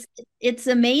 it's Yeah, it's it's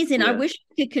amazing. I yeah. wish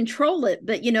I could control it,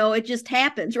 but it just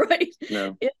happens, right?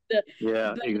 No, It,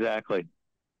 yeah, but exactly.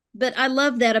 but I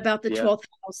love that about the Yeah, 12th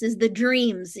house, is the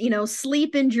dreams,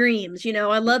 sleep and dreams.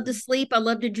 I love to mhm, sleep, I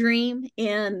love to dream,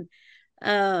 and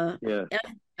uh yeah,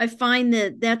 I find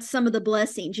that that's some of the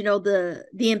blessings, the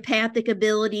empathic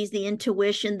abilities, the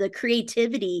intuition, the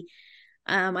creativity.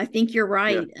 I think you're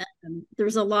yeah, right.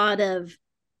 There's a lot of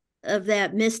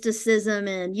that mysticism,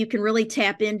 and you can really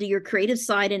tap into your creative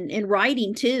side in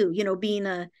writing too, being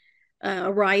a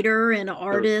writer and an so,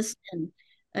 artist and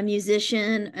a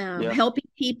musician, yeah, helping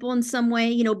people in some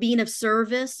way, being of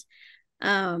service.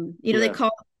 They yeah.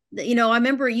 call, I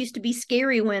remember it used to be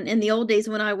scary when in the old days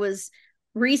when I was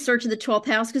researching the 12th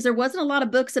house, because there wasn't a lot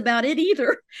of books about it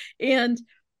either. And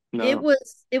No,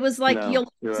 it was like no,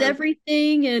 you'll you're lose right.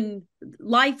 everything, and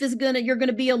you're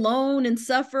gonna be alone and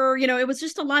suffer. It was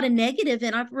just a lot of negative,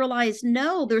 and I've realized,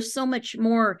 no, there's so much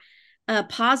more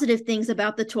positive things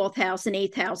about the 12th house and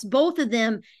 8th house. Both of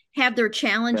them have their Yeah,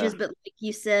 challenges, but like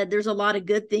you said, there's a lot of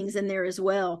good things in there as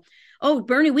well. Oh,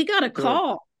 Bernie, we got a sure.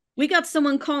 call. We got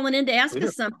someone calling in to ask We us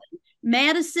do. something.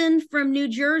 Madison from New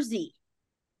Jersey.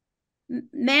 No.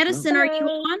 Madison, are you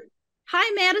Hello. on?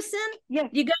 Hi, Madison. Yes.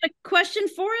 You got a question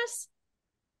for us?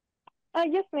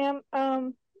 Yes, ma'am.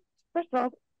 First of all,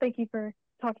 thank you for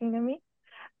talking to me.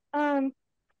 Um,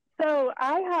 so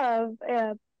I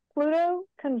have Pluto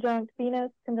conjunct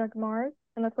Venus conjunct Mars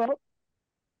in the 12th.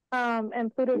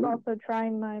 And Pluto's also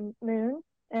trine my moon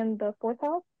in the 4th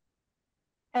house.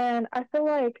 And I feel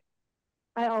like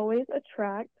I always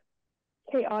attract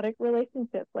chaotic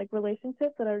relationships, like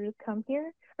relationships that are just come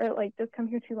here or like just come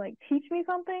here to like teach me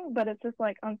something, but it's just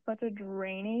like on such a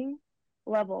draining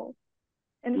level.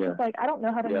 And it's Yeah, just like I don't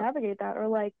know how to yeah, navigate that, or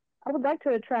like I would like to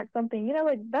attract something,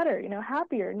 like better,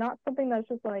 happier, not something that's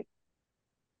just like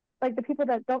the people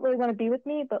that don't really want to be with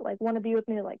me, but like want to be with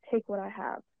me to like take what I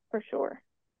have for sure.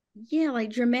 Yeah,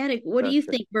 like dramatic. What do you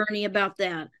gotcha. think, Bernie, about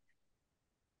that?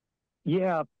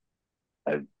 Yeah,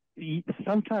 uh,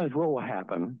 sometimes what will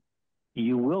happen,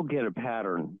 you will get a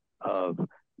pattern of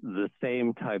the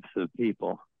same types of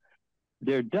people.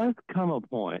 There does come a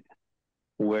point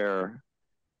where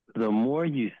the more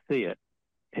you see it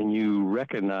and you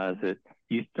recognize it,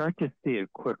 you start to see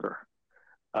it quicker.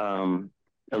 Um,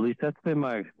 at least that's been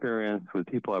my experience with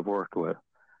people I've worked with.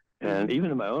 And Mm.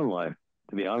 even in my own life,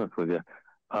 to be honest with you,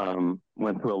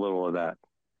 went through a little of that.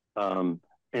 Um,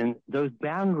 and those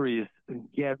boundaries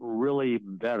get really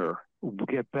better,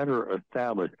 get better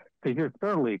established, because you're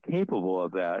certainly capable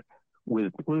of that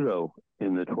with Pluto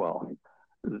in the 12th.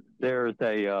 There's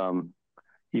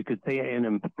you could say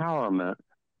an empowerment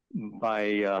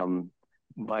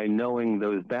by knowing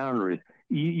those boundaries.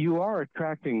 You are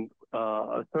attracting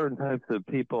certain types of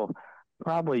people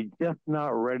probably just not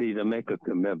ready to make a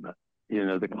commitment,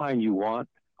 the kind you want,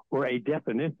 or a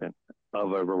definition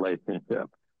of a relationship.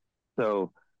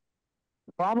 So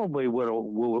probably what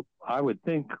I would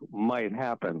think might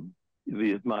happen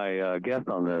is my guess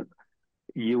on this.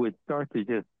 You would start to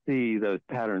just see those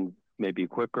patterns maybe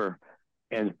quicker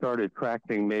and start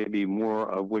attracting maybe more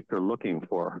of what you're looking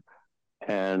for.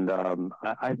 And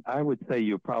I would say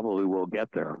you probably will get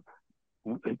there,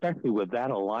 especially with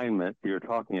that alignment you're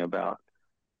talking about.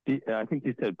 I think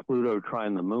you said Pluto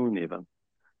trine the moon even.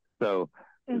 So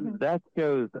that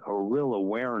shows a real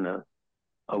awareness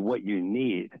of what you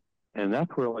need. And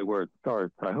that's really where it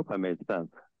starts. I hope I made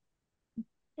sense.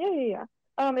 Yeah.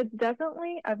 It's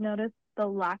definitely, I've noticed the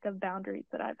lack of boundaries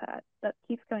that I've had that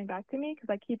keeps coming back to me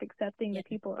because I keep accepting the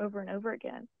people over and over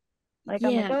again. Like,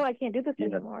 I'm like, oh, I can't do this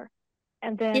anymore.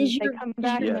 And then they come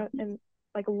back and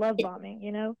like love bombing,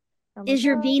 Is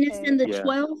your Venus in the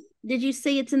 12th? Did you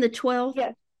say it's in the 12th?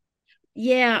 Yes.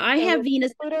 Yeah, I have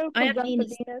Venus. Pluto conjunct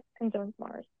Venus conjunct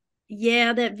Mars.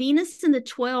 Yeah, that Venus in the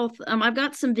 12th. I've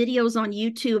got some videos on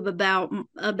YouTube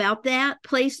about that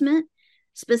placement,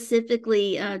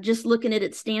 specifically just looking at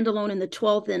it standalone in the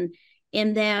 12th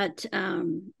and that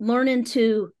learning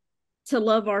to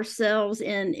love ourselves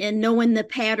and knowing the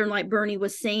pattern, like Bernie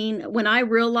was saying. When I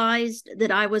realized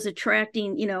that I was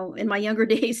attracting, in my younger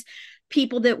days,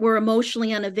 people that were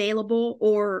emotionally unavailable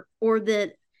or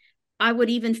that I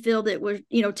would even feel that were,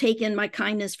 taking my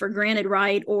kindness for granted,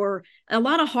 right? Or a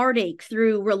lot of heartache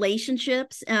through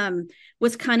relationships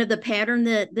was kind of the pattern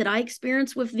that I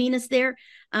experienced with Venus there.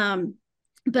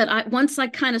 But once I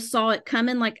kind of saw it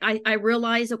coming, like I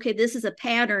realized, okay, this is a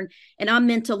pattern and I'm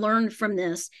meant to learn from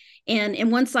this.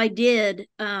 And once I did,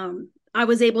 I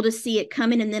was able to see it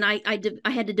coming. And then I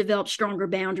had to develop stronger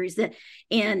boundaries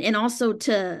and also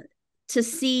to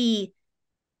see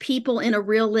people in a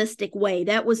realistic way.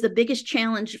 That was the biggest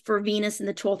challenge for Venus in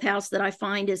the 12th house that I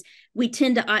find is we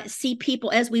tend to see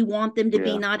people as we want them to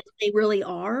be, not as they really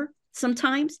are.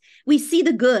 Sometimes we see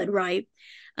the good, right?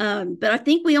 But I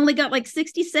think we only got like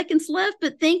 60 seconds left,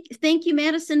 but thank you,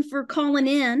 Madison, for calling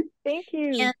in. Thank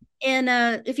you.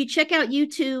 And if you check out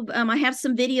YouTube, I have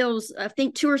some videos, I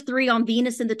think 2 or 3 on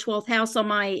Venus in the 12th house on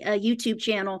my YouTube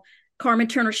channel, Carmen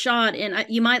Turner Schott, and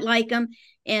you might like them.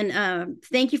 And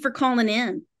thank you for calling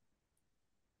in.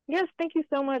 Yes, thank you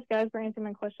so much, guys, for answering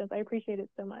my questions. I appreciate it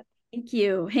so much. Thank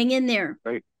you. Hang in there.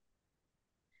 Great.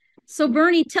 So,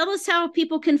 Bernie, tell us how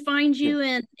people can find you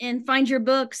and find your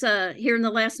books here in the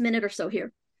last minute or so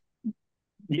here.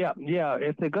 Yeah.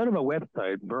 If they go to my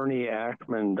website,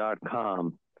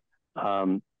 bernieashman.com,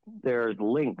 there's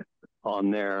links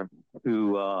on there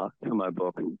to my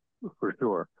book for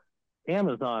sure.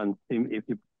 Amazon,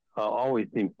 always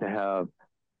seems to have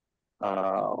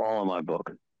all of my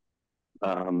books.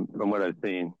 From what I've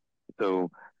seen. So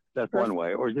that's one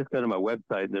way. Or just go to my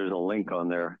website. There's a link on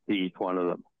there to each one of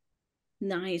them.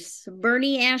 Nice.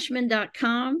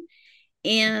 BernieAshman.com.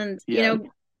 And,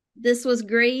 this was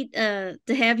great to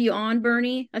have you on,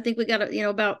 Bernie. I think we got,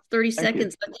 about 30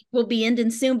 seconds. I think we'll be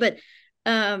ending soon. But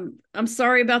I'm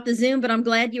sorry about the Zoom, but I'm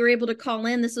glad you were able to call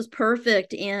in. This was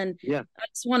perfect. And I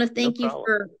just want to thank you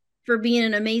for being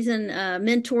an amazing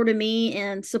mentor to me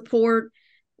and support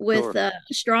with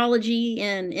astrology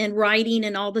and writing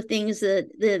and all the things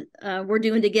that we're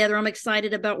doing together. I'm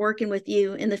excited about working with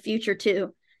you in the future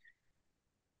too.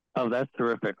 Oh, that's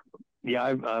terrific.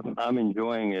 Yeah, I'm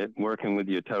enjoying it, working with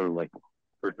you totally,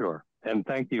 for sure. And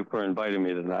thank you for inviting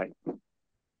me tonight.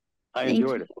 I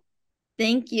enjoyed it.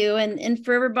 Thank you. And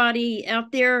for everybody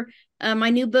out there, my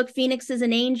new book, Phoenixes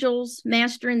and Angels,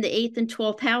 Mastering the 8th and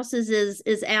 12th Houses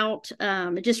is out.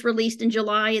 It just released in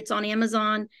July. It's on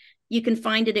Amazon. You can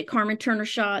find it at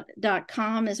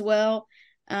carmenturnershot.com as well.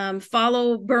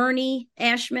 Follow Bernie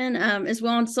Ashman as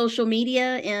well on social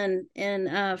media and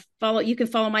you can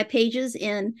follow my pages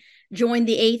and join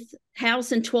the 8th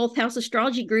house and 12th house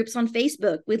astrology groups on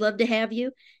Facebook. We'd love to have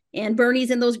you. And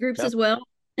Bernie's in those groups as well.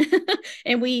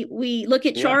 And we look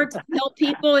at charts, help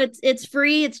people. It's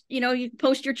free. It's, you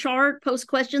post your chart, post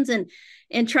questions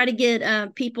and try to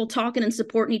get people talking and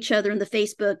supporting each other in the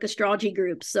Facebook astrology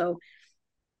groups. So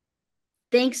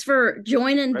thanks for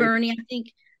joining, Bernie. I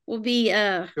think we'll be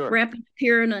wrapping up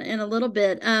here in a little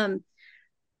bit. I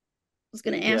was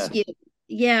going to ask you.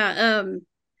 Yeah.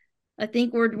 I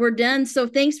think we're done. So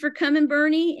thanks for coming,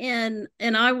 Bernie. And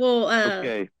I will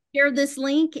share this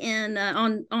link and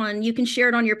on you can share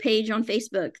it on your page on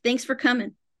Facebook. Thanks for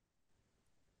coming.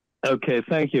 Okay,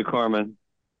 thank you, Carmen.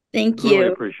 Thank Really you.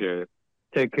 appreciate it.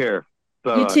 Take care.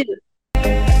 You Bye-bye. too.